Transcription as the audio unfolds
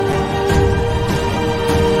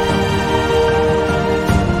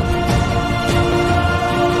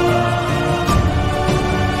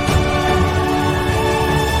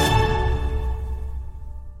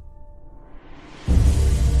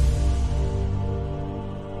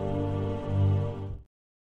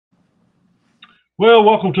Well,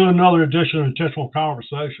 welcome to another edition of Intentional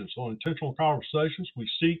Conversations. On Intentional Conversations, we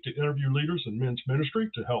seek to interview leaders in men's ministry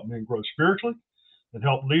to help men grow spiritually and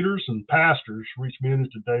help leaders and pastors reach men in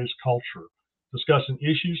today's culture, discussing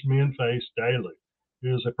issues men face daily. It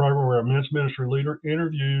is a program where a men's ministry leader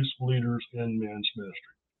interviews leaders in men's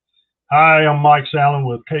ministry. Hi, I'm Mike Sallin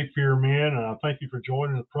with Cape Fear Men, and I thank you for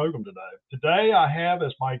joining the program today. Today, I have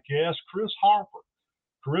as my guest Chris Harper.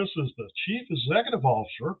 Chris is the Chief Executive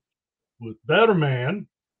Officer with Better Man,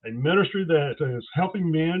 a ministry that is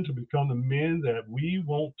helping men to become the men that we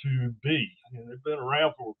want to be. And they've been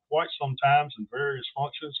around for quite some times in various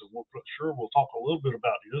functions, and we'll talk a little bit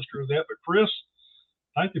about the history of that. But Chris,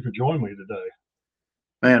 thank you for joining me today.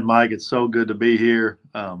 Man, Mike, it's so good to be here.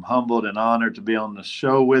 Humbled and honored to be on the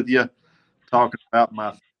show with you, talking about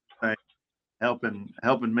my thing, helping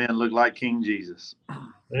men look like King Jesus.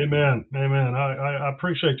 Amen. Amen. I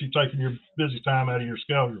appreciate you taking your busy time out of your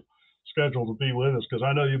schedule to be with us, because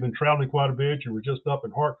I know you've been traveling quite a bit. You were just up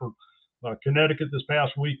in Hartford, Connecticut this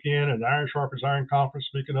past weekend, and the Iron Sharpens Iron Conference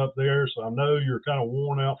speaking up there. So I know you're kind of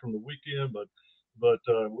worn out from the weekend, but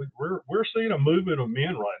we're seeing a movement of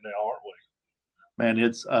men right now, aren't we?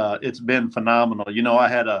 Man, it's been phenomenal. You know, I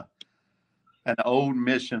had an old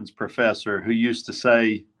missions professor who used to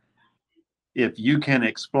say, "If you can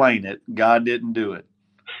explain it, God didn't do it."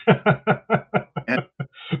 And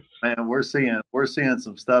man, we're seeing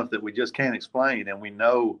some stuff that we just can't explain, and we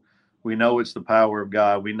know it's the power of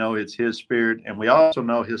God. We know it's His Spirit, and we also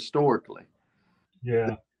know historically,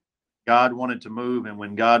 Yeah. God wanted to move, and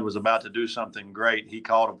when God was about to do something great, He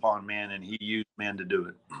called upon men, and He used men to do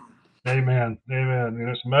it. Amen. Amen. And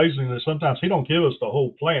it's amazing that sometimes He don't give us the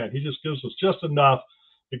whole plan. He just gives us just enough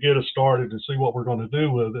to get us started and see what we're going to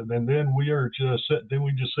do with it. And then we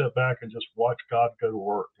just sit back and just watch God go to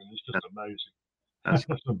work. And it's just amazing. That's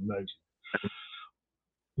It's amazing.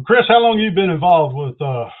 Chris, how long have you been involved with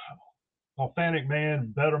Authentic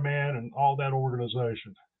Man, Better Man, and all that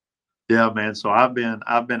organization? Yeah, man. So I've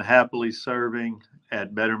been happily serving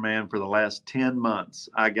at Better Man for the last 10 months.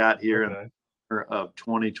 I got here in Okay. the summer of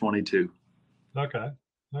 2022. Okay.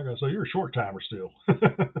 Okay. So you're a short timer still.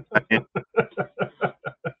 And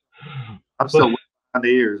I'm But still waiting on the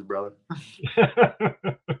ears, brother.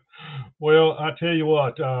 well, I tell you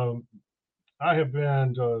what, I have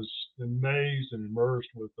been amazed and immersed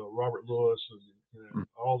with Robert Lewis and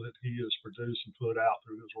all that he has produced and put out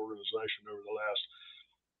through his organization over the last,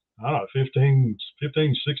 I don't know,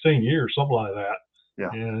 16 years, something like that.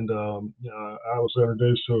 Yeah. And I was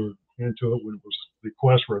introduced into it when it was the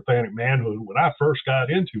quest for authentic manhood when I first got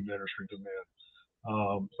into ministry to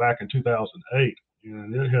men back in 2008.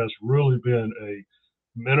 And it has really been a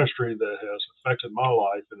ministry that has affected my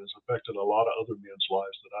life and has affected a lot of other men's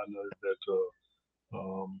lives that I know that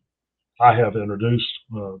I have introduced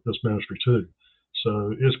this ministry to.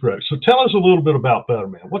 So it's great. So tell us a little bit about Better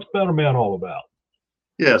Man. What's Better Man all about?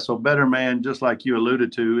 Yeah. So Better Man, just like you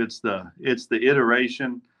alluded to, it's the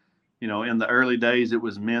iteration. You know, in the early days, it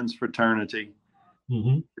was men's fraternity.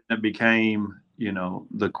 Mm-hmm. It became,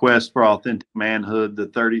 the quest for authentic manhood, the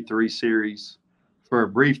 33 series. For a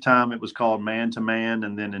brief time, it was called Man to Man.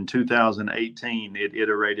 And then in 2018, it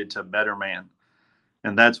iterated to Better Man.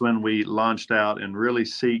 And that's when we launched out and really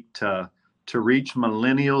seek to reach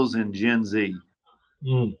millennials and Gen Z.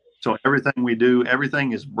 Mm. So everything we do,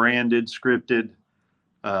 everything is branded, scripted.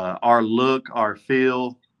 Our look, our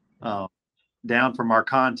feel, uh, down from our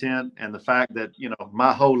content, and the fact that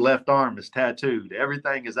my whole left arm is tattooed.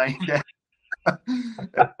 Everything is aimed at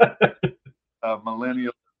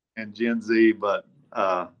millennials and Gen Z. But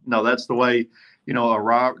no, that's the way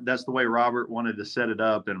that's the way Robert wanted to set it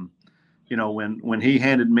up. And when he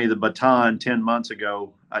handed me the baton 10 months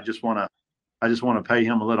ago, I just want to pay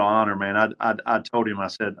him a little honor, man. I told him, I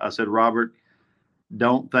said, Robert,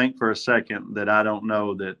 don't think for a second that I don't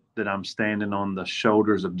know that I'm standing on the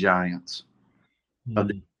shoulders of giants, of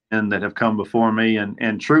the Mm. men that have come before me.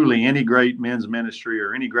 And truly, any great men's ministry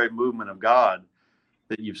or any great movement of God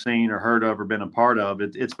that you've seen or heard of or been a part of,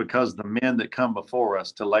 it's because the men that come before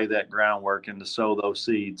us to lay that groundwork and to sow those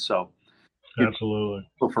seeds. So, Absolutely.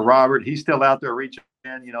 for Robert, he's still out there reaching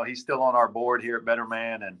in. He's still on our board here at Better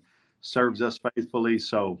Man and serves us faithfully.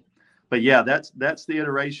 So, but yeah, that's the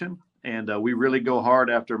iteration, and we really go hard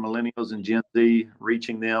after millennials and Gen Z,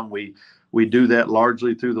 reaching them. We do that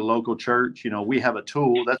largely through the local church. We have a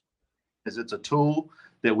tool it's a tool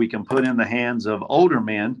that we can put in the hands of older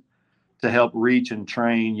men to help reach and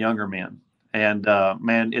train younger men. And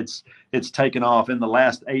man, it's taken off in the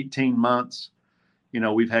last 18 months.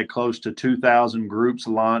 We've had close to 2,000 groups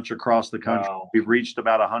launch across the country. Wow. We've reached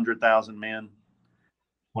about 100,000 men.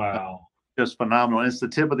 Wow. just phenomenal. And it's the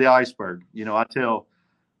tip of the iceberg. You know, I tell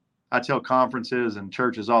conferences and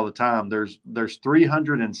churches all the time, there's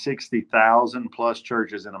 360,000 plus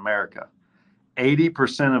churches in America.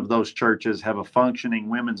 80% of those churches have a functioning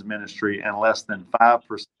women's ministry, and less than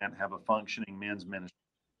 5% have a functioning men's ministry.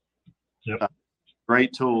 Yep.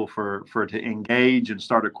 Great tool for to engage and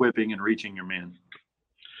start equipping and reaching your men.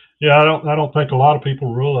 Yeah, I don't think a lot of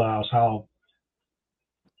people realize how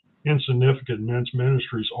insignificant men's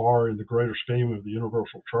ministries are in the greater scheme of the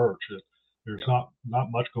universal church. There's not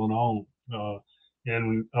much going on.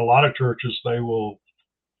 And a lot of churches, they will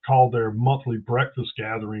call their monthly breakfast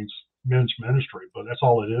gatherings men's ministry, but that's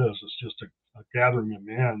all it is. It's just a gathering of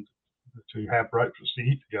men to have breakfast, to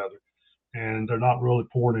eat together. And they're not really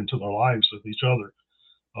pouring into their lives of each other.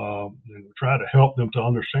 And we try to help them to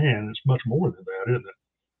understand it's much more than that, isn't it?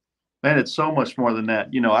 Man, it's so much more than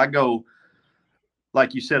that. You know, I go,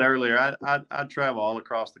 like you said earlier, I travel all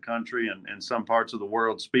across the country and some parts of the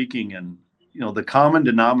world speaking, and you know, the common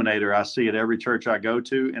denominator I see at every church I go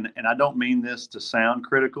to, and I don't mean this to sound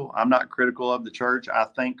critical. I'm not critical of the church. I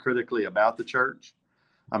think critically about the church.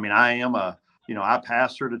 I mean, I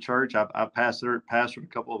pastored a church. I've pastored a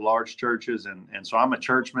couple of large churches, and so I'm a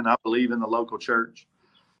churchman. I believe in the local church.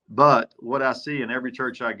 But what I see in every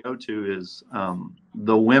church I go to is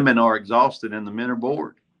the women are exhausted and the men are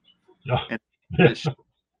bored. Yeah.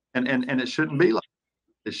 And it shouldn't be like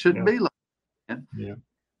it shouldn't be like that. Yeah.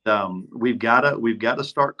 We've got to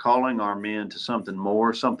start calling our men to something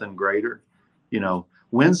more, something greater. You know,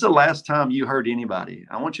 when's the last time you heard anybody?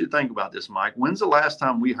 I want you to think about this, Mike. When's the last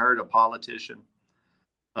time we heard a politician,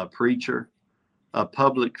 a preacher, a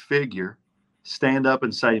public figure stand up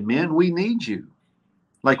and say, "Men, we need you."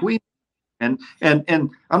 Like and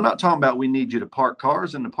I'm not talking about we need you to park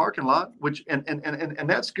cars in the parking lot, which and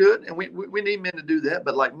that's good, and we need men to do that.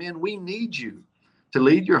 But like, men, we need you to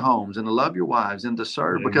lead your homes and to love your wives and to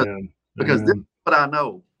serve. Amen. Because this is what I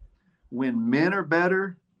know. When men are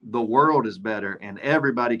better, the world is better, and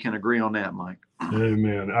everybody can agree on that, Mike.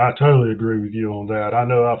 Amen. I totally agree with you on that. I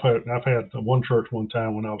know I've had one church one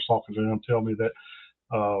time when I was talking to them tell me that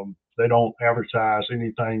they don't advertise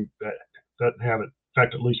anything that doesn't have it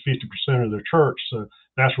affect at least 50% of their church. So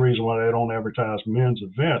that's the reason why they don't advertise men's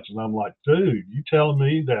events. And I'm like, dude, you telling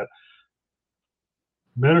me that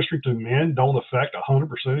ministry to men don't affect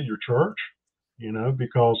 100% of your church? You know,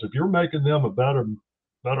 because if you're making them a better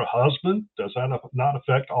husband, does that not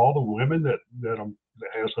affect all the women that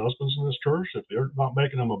has husbands in this church? If they're not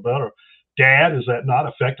making them a better dad, is that not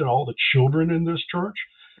affecting all the children in this church?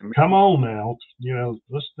 Come on now, you know,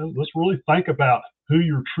 let's really think about who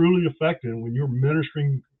you're truly affecting when you're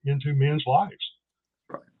ministering into men's lives.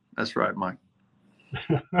 Right. That's right, Mike.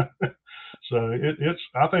 So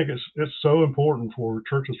I think it's so important for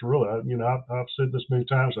churches to realize. You know, I've said this many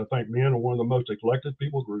times. I think men are one of the most neglected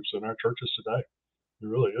people groups in our churches today. It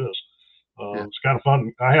really is. It's kind of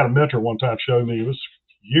fun. I had a mentor one time show me, it was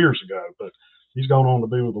years ago, but he's gone on to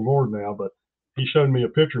be with the Lord now. But he showed me a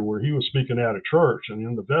picture where he was speaking at a church, and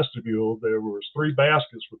in the vestibule there was 3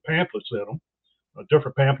 baskets with pamphlets in them, a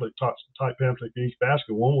different type pamphlet in each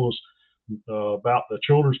basket. One was about the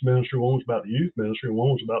children's ministry, one was about the youth ministry, and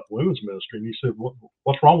one was about the women's ministry. And he said,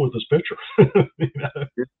 "What's wrong with this picture?" You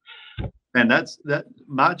know? And that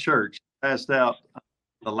my church passed out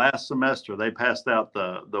the last semester. They passed out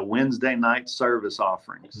the Wednesday night service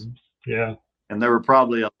offerings. Yeah. And there were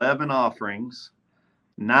probably 11 offerings.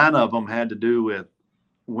 9 of them had to do with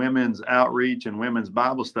women's outreach and women's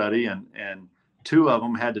Bible study, and 2 of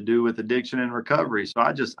them had to do with addiction and recovery. So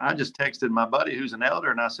I just texted my buddy who's an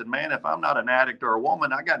elder, and I said, "Man, if I'm not an addict or a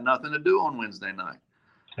woman, I got nothing to do on Wednesday night."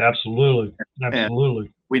 Absolutely. And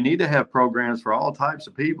we need to have programs for all types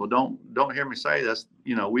of people. Don't hear me say that's,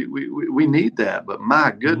 you know, we need that. But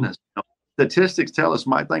my goodness, you know, statistics tell us,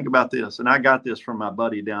 Mike, think about this. And I got this from my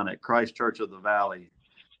buddy down at Christ Church of the Valley,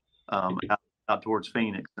 out towards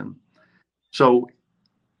Phoenix. And so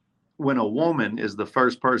when a woman is the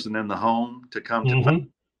first person in the home to come to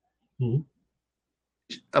faith,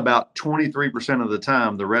 about 23% of the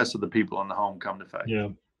time, the rest of the people in the home come to faith. Yeah.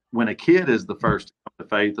 When a kid is the first to come to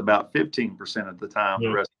faith, about 15% of the time,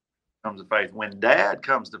 the rest comes to faith. When dad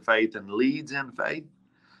comes to faith and leads in faith,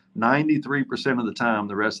 93% of the time,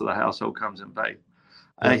 the rest of the household comes in faith.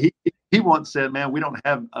 He once said, "Man, we don't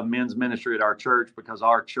have a men's ministry at our church because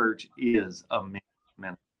our church is a men's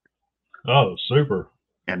ministry." Oh, super.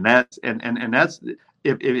 And that's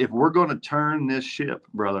if we're going to turn this ship,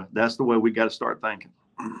 brother, that's the way we got to start thinking.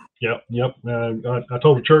 Yep. I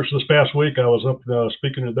told the church this past week, I was up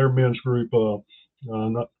speaking at their men's group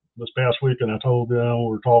this past week, and I told them we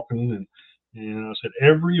were talking, and I said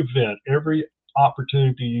every event, every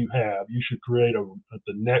opportunity you have, you should create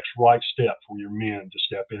the next right step for your men to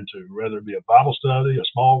step into, whether it be a Bible study, a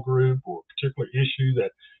small group, or a particular issue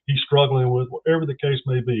that he's struggling with, whatever the case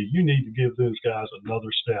may be. You need to give those guys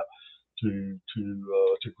another step to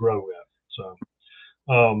grow in. So,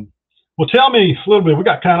 well, tell me a little bit. We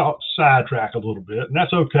got kind of sidetracked a little bit, and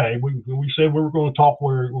that's okay. We said we were going to talk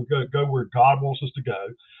where we're going to go where God wants us to go,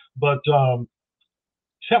 but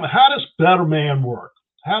tell me, how does Better Man work?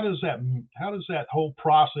 How does that whole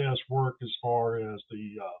process work as far as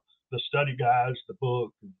the study guides, the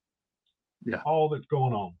book, Yeah. all that's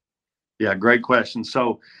going on? Yeah, great question.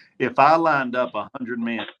 So if I lined up 100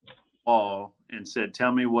 men on the wall and said,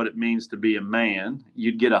 tell me what it means to be a man,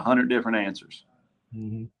 you'd get 100 different answers.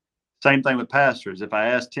 Mm-hmm. Same thing with pastors. If I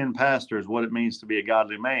asked 10 pastors what it means to be a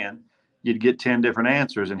godly man, you'd get 10 different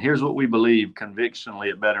answers. And here's what we believe convictionally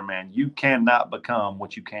at Better Man. You cannot become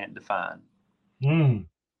what you can't define.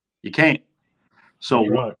 You can't. So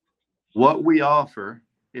right. What we offer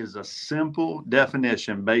is a simple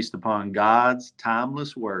definition based upon God's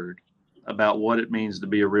timeless word about what it means to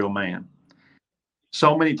be a real man.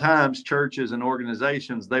 So many times churches and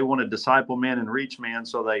organizations, they want to disciple men and reach men,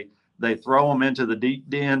 so they throw them into the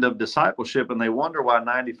deep end of discipleship, and they wonder why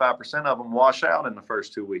 95% of them wash out in the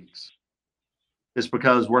first 2 weeks. It's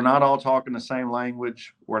because we're not all talking the same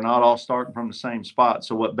language. We're not all starting from the same spot.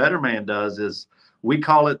 So what Better Man does is we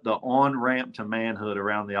call it the on-ramp to manhood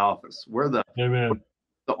around the office. We're the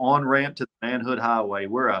on-ramp to the manhood highway.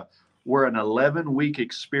 We're an 11-week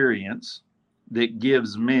experience that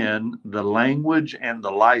gives men the language and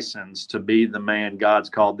the license to be the man God's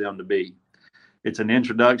called them to be. It's an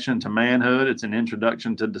introduction to manhood. It's an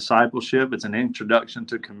introduction to discipleship. It's an introduction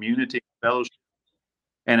to community fellowship.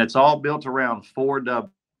 And it's all built around 4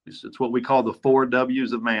 W's. It's what we call the 4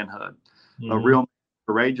 W's of manhood. Mm-hmm. A real man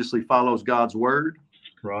courageously follows God's word.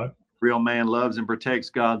 Right. A real man loves and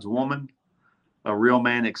protects God's woman. A real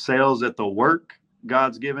man excels at the work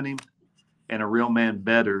God's given him. And a real man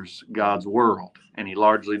betters God's world. And he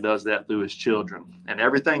largely does that through his children. And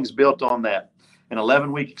everything's built on that. An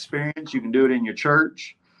 11-week experience, you can do it in your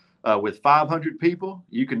church with 500 people.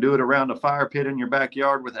 You can do it around a fire pit in your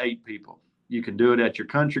backyard with 8 people. You can do it at your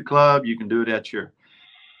country club. You can do it at your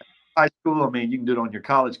high school. I mean, you can do it on your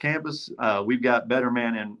college campus. We've got Better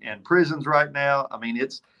Man in prisons right now. I mean,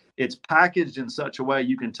 it's packaged in such a way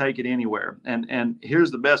you can take it anywhere. And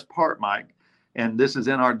here's the best part, Mike, and this is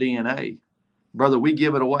in our DNA. Brother, we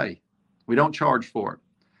give it away. We don't charge for it.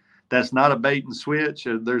 That's not a bait and switch.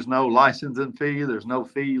 There's no licensing fee. There's no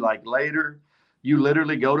fee like later. You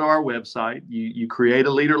literally go to our website, you create a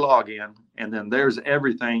leader login, and then there's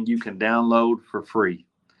everything you can download for free.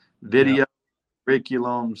 Video,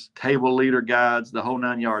 curriculums, table leader guides, the whole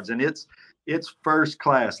 9 yards. And it's first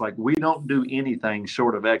class. Like, we don't do anything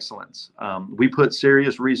short of excellence. We put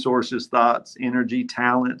serious resources, thoughts, energy,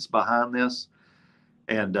 talents behind this.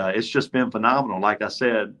 And it's just been phenomenal. Like I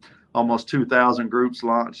said, almost 2,000 groups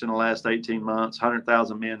launched in the last 18 months,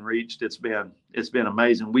 100,000 men reached. It's been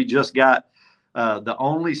amazing. We just got the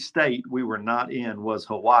only state we were not in was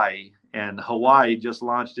Hawaii, and Hawaii just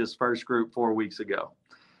launched its first group 4 weeks ago.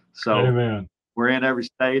 So Amen. We're in every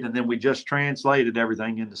state, and then we just translated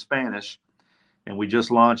everything into Spanish, and we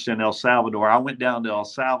just launched in El Salvador. I went down to El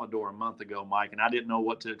Salvador a month ago, Mike, and I didn't know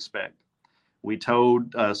what to expect. We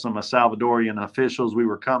told some Salvadorian officials we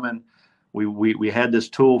were coming. We had this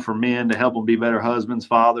tool for men to help them be better husbands,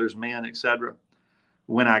 fathers, men, etc.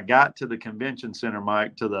 When I got to the convention center,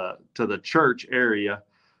 Mike, to the church area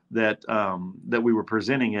that we were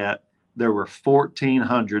presenting at, there were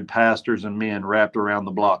 1,400 pastors and men wrapped around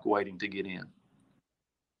the block waiting to get in.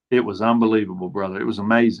 It was unbelievable, brother. It was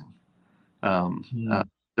amazing.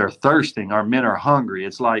 They're thirsting. Our men are hungry.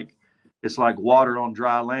 It's like water on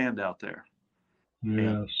dry land out there.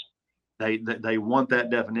 Yes. And they want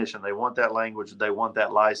that definition. They want that language. They want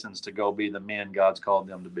that license to go be the men God's called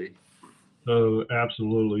them to be. Oh,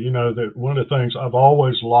 absolutely. You know, that one of the things I've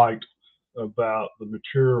always liked about the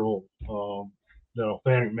material that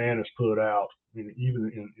Authentic Man has put out, and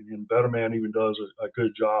even in Better Man even does a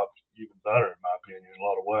good job, even better in my opinion, in a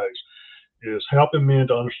lot of ways, is helping men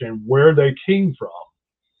to understand where they came from.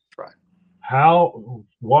 Right.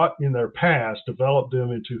 What in their past developed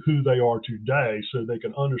them into who they are today, so they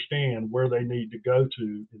can understand where they need to go to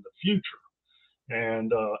in the future.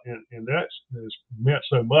 And that has meant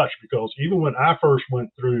so much, because even when I first went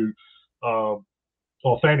through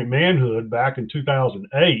Authentic Manhood back in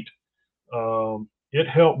 2008, it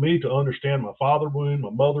helped me to understand my father wound, my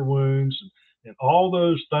mother wounds, and all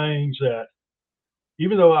those things that,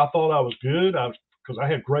 even though I thought I was good, I was because I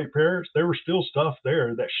had great parents, there was still stuff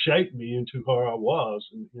there that shaped me into who I was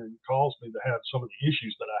and caused me to have some of the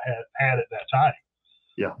issues that I had at that time.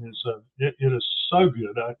 Yeah. And so it is so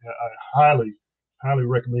good. I highly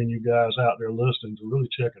recommend you guys out there listening to really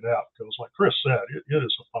check it out, because like Chris said, it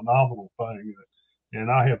is a phenomenal thing.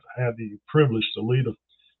 And I have had the privilege to lead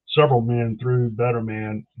several men through Better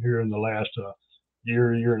Man here in the last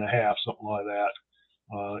year and a half, something like that.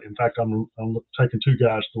 In fact, I'm taking 2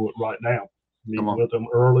 guys through it right now, meeting with them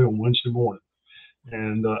early on Wednesday morning,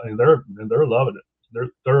 and they're loving it. They're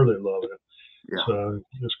thoroughly loving it. Yeah. So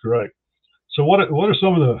it's great. So what are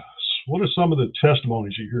some of the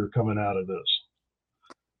testimonies you hear coming out of this?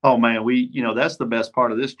 Oh man, that's the best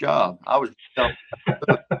part of this job.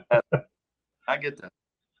 I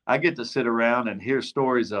get to sit around and hear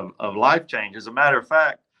stories of life change. As a matter of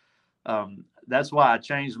fact, that's why I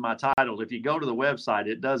changed my title. If you go to the website,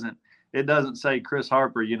 it doesn't say Chris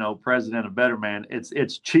Harper, president of Better Man.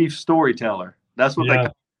 It's chief storyteller. That's what they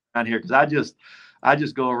call around here, because I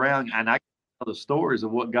just go around and I tell the stories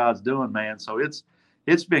of what God's doing, man. So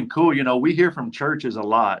it's been cool. We hear from churches a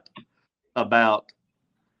lot about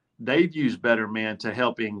they've used Better Men to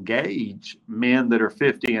help engage men that are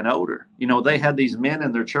 50 and older. They had these men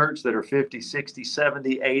in their church that are 50, 60,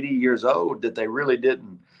 70, 80 years old that they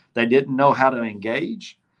didn't know how to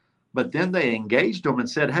engage. But then they engaged them and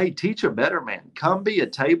said, hey, teach a Better Man. Come be a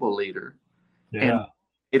table leader. Yeah. And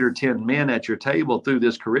 8 or 10 men at your table through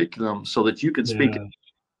this curriculum so that you can speak.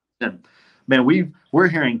 And man, we're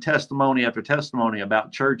hearing testimony after testimony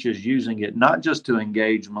about churches using it not just to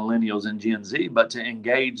engage millennials and Gen Z, but to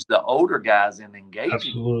engage the older guys in engaging.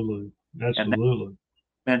 Absolutely.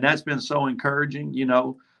 And that's been so encouraging,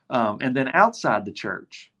 and then outside the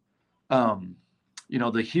church,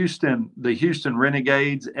 the Houston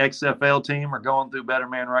Renegades XFL team are going through Better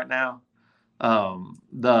Man right now.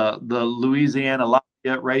 The Louisiana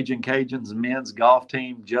Lafayette Raging Cajuns men's golf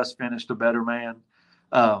team just finished a Better Man.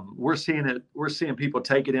 We're seeing people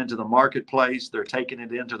take it into the marketplace. They're taking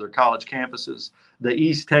it into their college campuses. The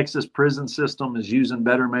East Texas prison system is using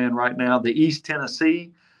Better Man right now. The East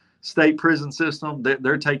Tennessee state prison system,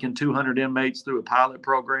 they're taking 200 inmates through a pilot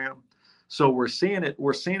program. So we're seeing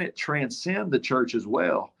it transcend the church as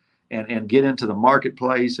well, and get into the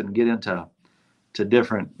marketplace and get into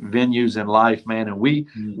different venues in life, man. And we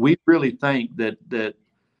really think that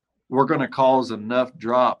we're going to cause enough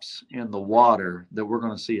drops in the water that we're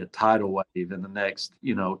going to see a tidal wave in the next,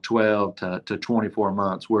 12 to 24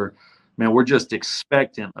 months. We're just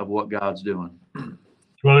expectant of what God's doing.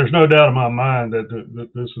 Well, there's no doubt in my mind that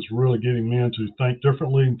this is really getting men to think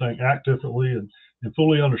differently and act differently and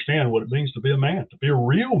fully understand what it means to be a man, to be a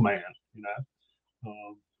real man.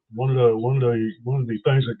 One of the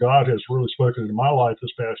things that God has really spoken into my life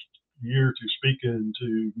this past year to speak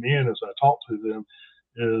into men as I talk to them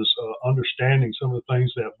is understanding some of the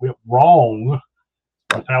things that went wrong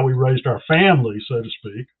with how we raised our family, so to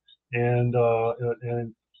speak, and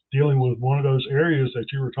dealing with one of those areas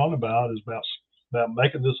that you were talking about is about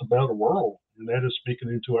making this a better world, and that is speaking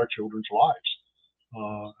into our children's lives.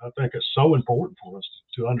 I think it's so important for us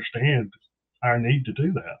to understand our need to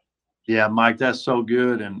do that. Yeah, Mike, that's so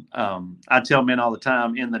good. And I tell men all the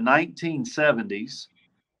time, in the 1970s,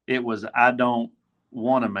 it was I don't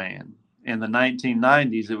want a man. In the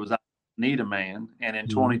 1990s, it was I need a man. And in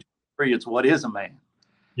 2023, it's what is a man?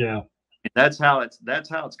 Yeah. And that's how it's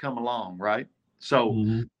come along, right?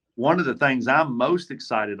 So one of the things I'm most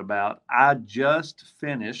excited about, I just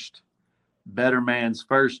finished Better Man's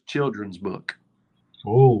first children's book.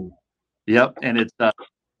 Oh. Yep. And it's I'd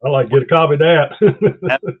like to get a copy of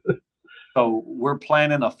that. So we're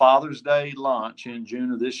planning a Father's Day launch in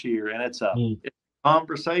June of this year, and it's a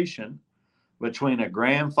conversation between a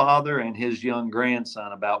grandfather and his young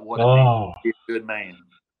grandson about what it means to be a good man.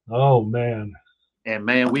 Oh man. And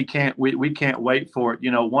man, we can't wait for it.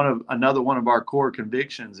 Another one of our core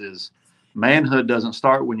convictions is manhood doesn't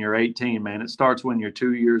start when you're 18, man. It starts when you're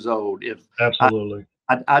 2 years old. Absolutely.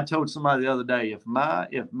 I told somebody the other day, if my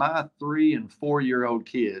 3 and 4 year old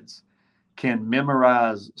kids can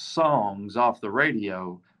memorize songs off the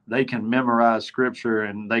radio, they can memorize scripture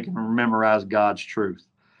and they can memorize God's truth.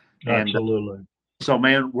 Absolutely. So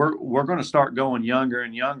man, we're going to start going younger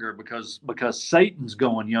and younger because Satan's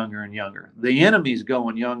going younger and younger. The enemy's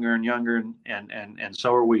going younger and younger, and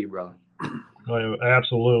so are we, brother. Oh,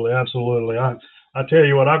 absolutely. I tell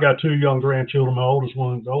you what, I've got 2 young grandchildren. The oldest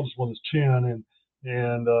one is 10,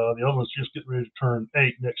 and the other one's just getting ready to turn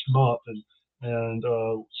 8 next month. And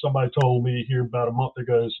somebody told me here about a month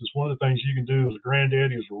ago, says one of the things you can do as a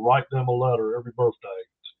granddaddy is write them a letter every birthday,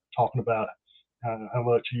 talking about how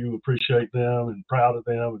much you appreciate them and proud of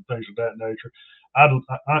them and things of that nature.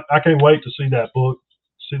 I can't wait to see that book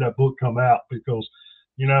come out, because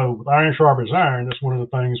with iron sharpens iron, that's one of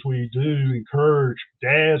the things we do encourage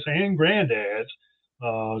dads and granddads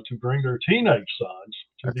to bring their teenage sons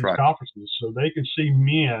to That's these right. conferences, so they can see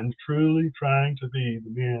men truly trying to be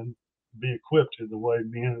the men, be equipped in the way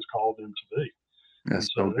men has called them to be. That's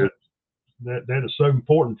And so good. that is so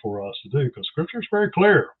important for us to do, because Scripture is very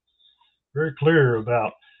clear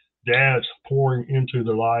about dads pouring into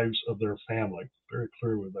the lives of their family. Very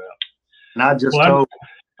clear with that. And I just Well,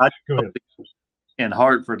 told in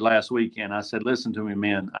Hartford last weekend, I said, listen to me,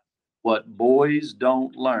 men. What boys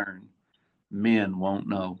don't learn, men won't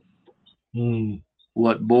know.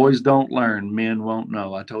 What boys don't learn, men won't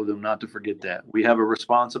know. I told them not to forget that. We have a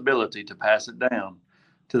responsibility to pass it down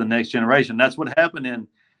to the next generation. That's what happened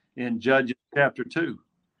in Judges chapter 2.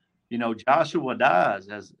 Joshua dies,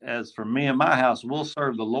 as for me and my house, we'll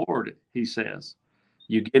serve the Lord, he says.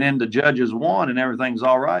 You get into Judges 1 and everything's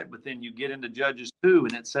all right, but then you get into Judges 2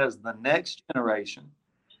 and it says the next generation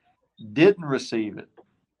didn't receive it.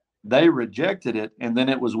 They rejected it, and then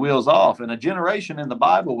it was wheels off. And a generation in the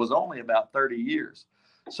Bible was only about 30 years.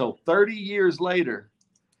 So 30 years later,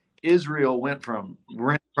 Israel went from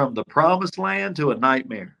the promised land to a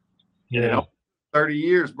nightmare. Yeah. 30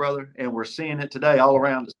 years, brother, and we're seeing it today all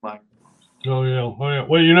around us, Mike. Oh yeah.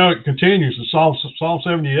 Well, it continues. Psalm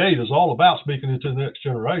 78 is all about speaking into the next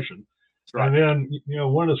generation. Right. And then,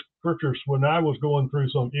 one of the scriptures, when I was going through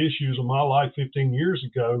some issues in my life 15 years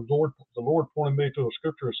ago, the Lord pointed me to a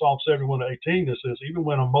scripture of Psalm 71:18 that says, even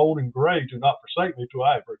when I'm old and gray, do not forsake me till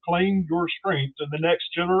I have proclaimed your strength to the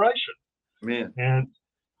next generation. Amen.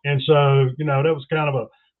 And so, that was kind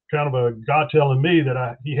of a God telling me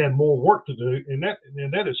that he had more work to do. And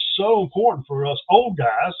that is so important for us old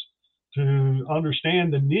guys to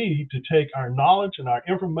understand the need to take our knowledge and our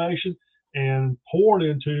information and pour it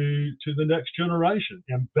into the next generation.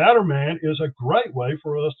 And Better Man is a great way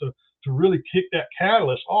for us to really kick that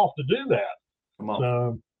catalyst off to do that. Come on.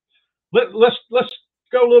 So let's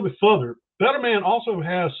go a little bit further. Better Man also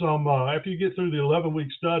has some, after you get through the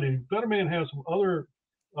 11-week study, Better Man has some other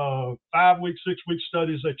 5-week, 6-week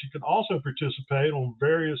studies that you can also participate on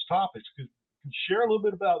various topics. Could you share a little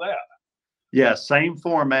bit about that? Yeah, same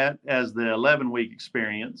format as the 11-week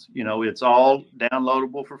experience. It's all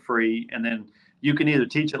downloadable for free, and then you can either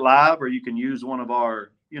teach it live or you can use one of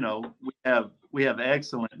our. We have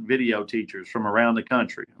excellent video teachers from around the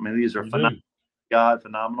country. I mean, these are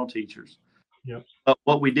phenomenal teachers. Yep. But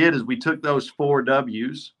what we did is we took those 4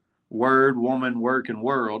 W's: word, woman, work, and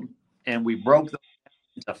world, and we broke them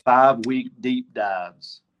into 5-week deep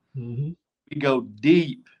dives. Mm-hmm. We go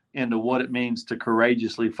deep into what it means to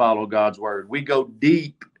courageously follow God's word. We go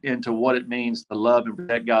deep into what it means to love and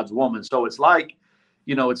protect God's woman. So it's like,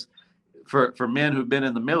 it's for men who've been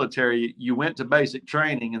in the military, you went to basic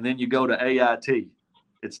training and then you go to AIT.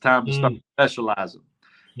 It's time to start specializing.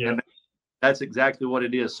 Yeah. And that's exactly what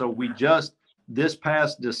it is. So this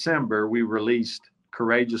past December, we released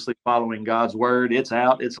Courageously Following God's Word. It's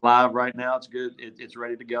out. It's live right now. It's good. It's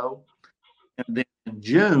ready to go. And then in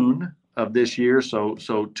June of this year, so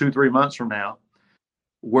 2-3 months from now,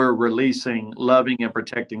 we're releasing Loving and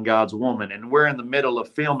Protecting God's Woman, and we're in the middle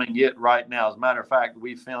of filming it right now. As a matter of fact,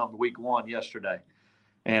 we filmed week 1 yesterday,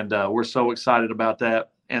 and we're so excited about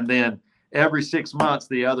that. And then every 6 months,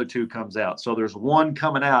 the other 2 comes out. So there's one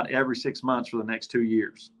coming out every 6 months for the next 2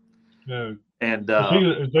 years. Yeah. And are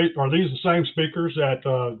these the same speakers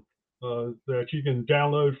that you can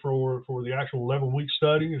download for the actual 11-week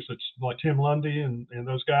study? Is it like Tim Lundy and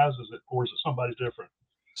those guys? Or is it somebody different?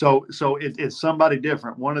 So it's somebody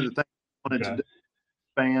different. One of the things we wanted to do is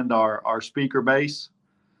expand our speaker base.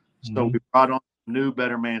 So we brought on new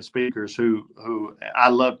Better Man speakers who I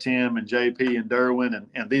love Tim and JP and Derwin,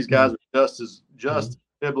 and these guys are just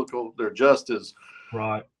biblical. They're just as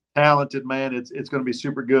talented, man. It's going to be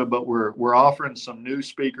super good, but we're offering some new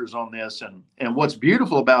speakers on this. And what's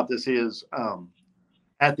beautiful about this is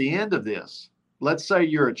at the end of this, let's say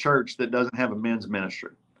you're a church that doesn't have a men's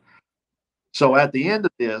ministry. So at the end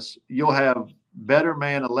of this, you'll have Better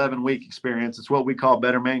Man 11-week experience. It's what we call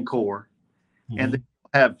Better Man Core. And then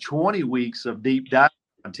you'll have 20 weeks of deep dive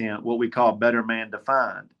content, what we call Better Man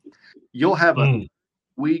Defined. You'll have a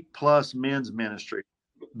week plus men's ministry,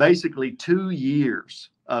 basically 2 years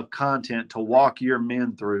of content to walk your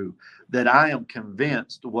men through that I am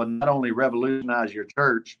convinced will not only revolutionize your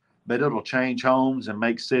church, but it'll change homes and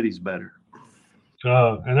make cities better.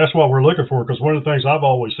 And that's what we're looking for, because one of the things I've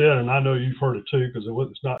always said, and I know you've heard it too, because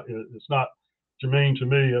it's not germane to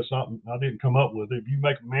me. I didn't come up with it. If you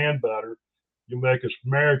make a man better, You make his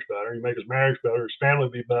marriage better. You make his marriage better. His family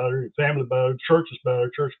be better. His family better. Church is better.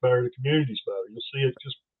 Church better. The community's better. You'll see it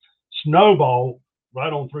just snowball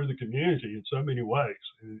right on through the community in so many ways.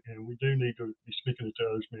 And we do need to be speaking into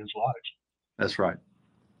those men's lives. That's right.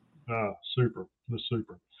 Super. That's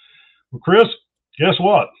super. Well, Chris, guess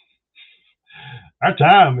what? Our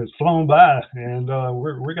time has flown by, and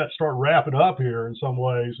we got to start wrapping up here in some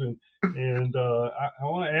ways. And I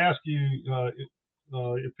want to ask you,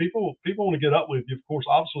 if people want to get up with you, of course,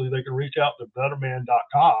 obviously they can reach out to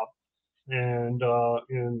betterman.com and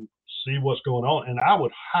see what's going on. And I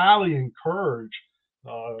would highly encourage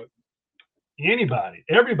everybody,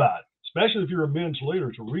 especially if you're a men's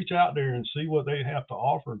leader, to reach out there and see what they have to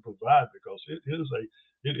offer and provide, because it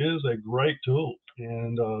is a great tool,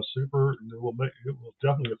 and it will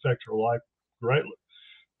definitely affect your life greatly.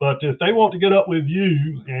 But if they want to get up with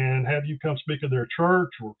you and have you come speak at their church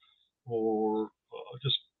or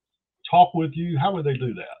just talk with you, how would they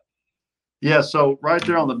do that? Yeah, so right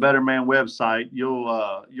there on the Better Man website,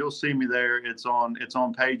 you'll see me there. It's on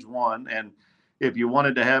page 1. And if you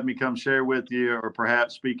wanted to have me come share with you, or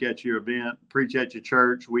perhaps speak at your event, preach at your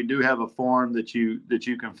church, we do have a form that you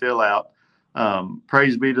can fill out.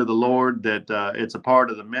 Praise be to the Lord that it's a part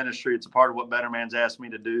of the ministry. It's a part of what Better Man's asked me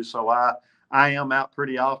to do. So I am out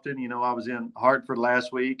pretty often. You know, I was in Hartford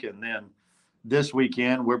last week, and then this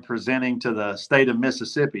weekend we're presenting to the state of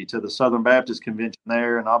Mississippi, to the Southern Baptist Convention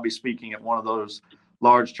there, and I'll be speaking at one of those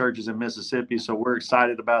large churches in Mississippi. So we're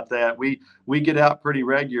excited about that. We get out pretty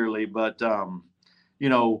regularly, but you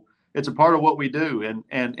know, it's a part of what we do, and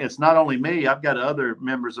it's not only me. I've got other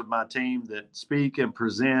members of my team that speak and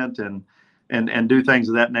present and do things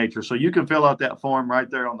of that nature. So you can fill out that form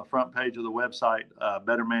right there on the front page of the website,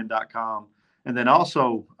 betterman.com. And then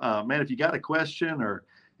also, man, if you got a question, or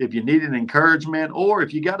if you need an encouragement, or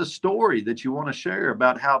if you got a story that you want to share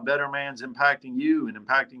about how Better Man's impacting you and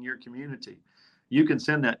impacting your community, you can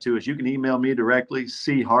send that to us. You can email me directly,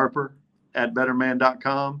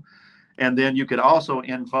 charper@betterman.com. And then you could also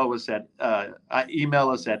email us at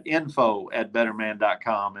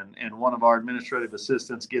info@betterman.com, and one of our administrative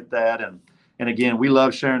assistants get that. And again, we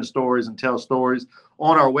love sharing stories and tell stories.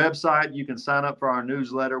 On our website, you can sign up for our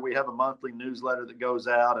newsletter. We have a monthly newsletter that goes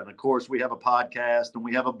out. And of course, we have a podcast, and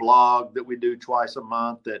we have a blog that we do twice a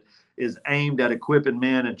month that is aimed at equipping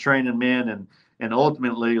men and training men. And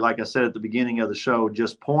ultimately, like I said at the beginning of the show,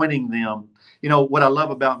 just pointing them. You know, what I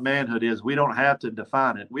love about manhood is we don't have to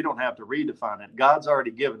define it. We don't have to redefine it. God's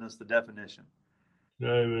already given us the definition.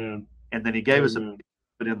 Amen. And then he gave us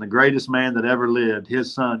but in the greatest man that ever lived,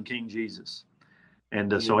 his son, King Jesus.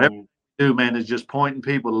 And so everything we do, man, is just pointing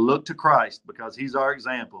people to look to Christ, because he's our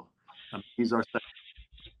example. I mean, he's our Savior.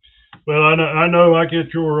 Well, I know I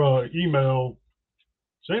get your email,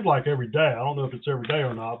 seems like every day. I don't know if it's every day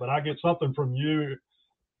or not, but I get something from you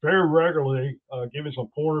very regularly, giving some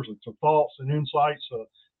pointers and some thoughts and insights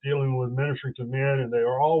dealing with ministry to men, and they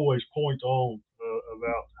are always point on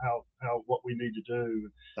about how what we need to do.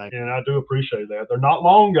 And I do appreciate that. They're not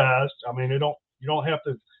long, guys. I mean, you don't have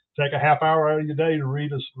to take a half hour out of your day to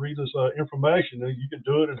read this information. You can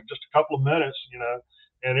do it in just a couple of minutes, you know.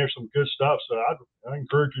 And there's some good stuff. So I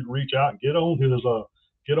encourage you to reach out and get on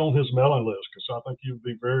his mailing list, because I think you'd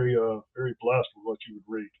be very very blessed with what you would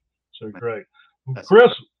read. So great.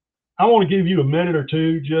 Chris, I want to give you a minute or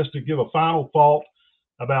two just to give a final thought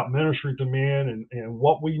about ministry to men and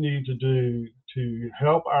what we need to do to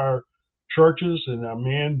help our churches and our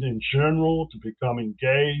men in general to become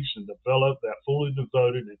engaged and develop that fully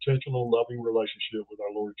devoted, intentional, loving relationship with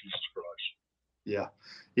our Lord Jesus Christ. Yeah.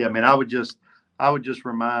 I mean, I would just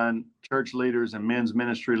remind church leaders and men's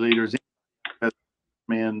ministry leaders,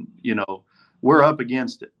 man, you know, we're up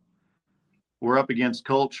against it. We're up against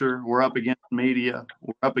culture. We're up against media.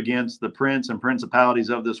 We're up against the prince and principalities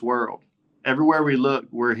of this world. Everywhere we look,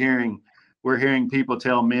 we're hearing people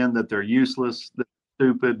tell men that they're useless, that they're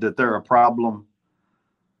stupid, that they're a problem.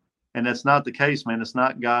 And that's not the case, man. It's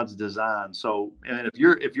not God's design. So, and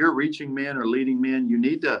if you're reaching men or leading men, you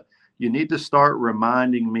need to start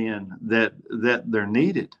reminding men that they're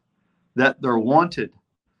needed, that they're wanted.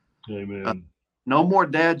 Amen. No more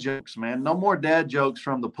dad jokes, man. No more dad jokes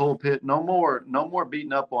from the pulpit. No more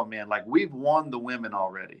beating up on men. Like, we've won the women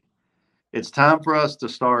already. It's time for us to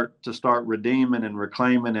start redeeming and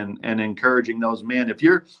reclaiming and encouraging those men. If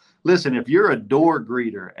you're a door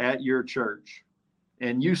greeter at your church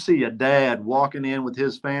and you see a dad walking in with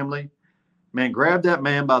his family, man, grab that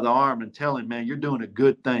man by the arm and tell him, man, you're doing a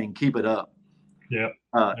good thing. Keep it up. Yeah.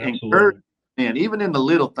 Encourage, man, even in the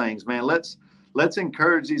little things, man. Let's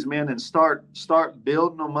encourage these men and start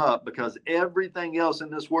building them up, because everything else in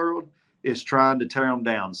this world is trying to tear them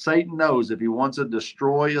down. Satan knows if he wants to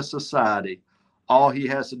destroy a society, all he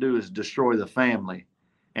has to do is destroy the family,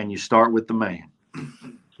 and you start with the man.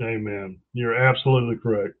 Amen. You're absolutely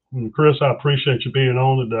correct. And Chris, I appreciate you being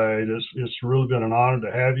on today. It's really been an honor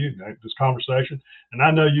to have you, this conversation. And I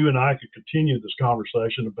know you and I could continue this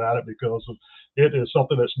conversation about it because it is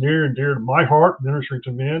something that's near and dear to my heart, ministering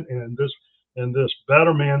to men. And this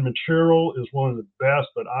Better Man material is one of the best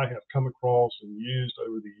that I have come across and used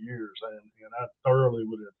over the years. And I thoroughly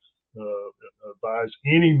would advise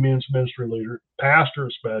any men's ministry leader, pastor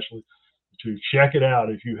especially, to check it out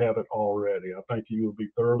if you haven't already. I think you will be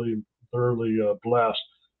thoroughly blessed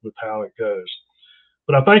with how it goes.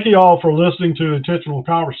 But I thank you all for listening to Intentional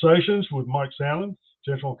Conversations with Mike Sandlin.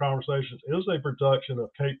 Intentional Conversations is a production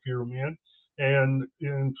of Cape Fear Men. And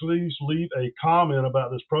please leave a comment about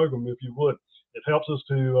this program if you would. It helps us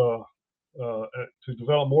to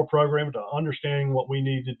develop more programming, to understanding what we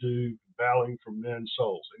need to do, battling for men's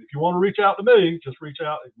souls. And if you want to reach out to me, just reach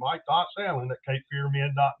out at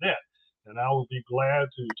mike.sandlin@capefearmen.net. And I will be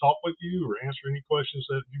glad to talk with you or answer any questions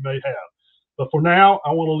that you may have. But for now,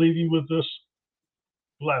 I want to leave you with this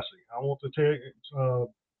blessing. I want to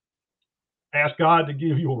ask God to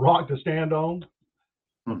give you a rock to stand on,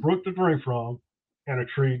 a brook to drink from, and a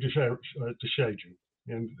tree to shade you.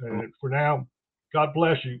 And for now, God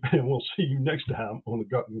bless you, and we'll see you next time on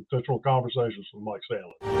the Intentional Conversations with Mike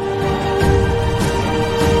Sandlin.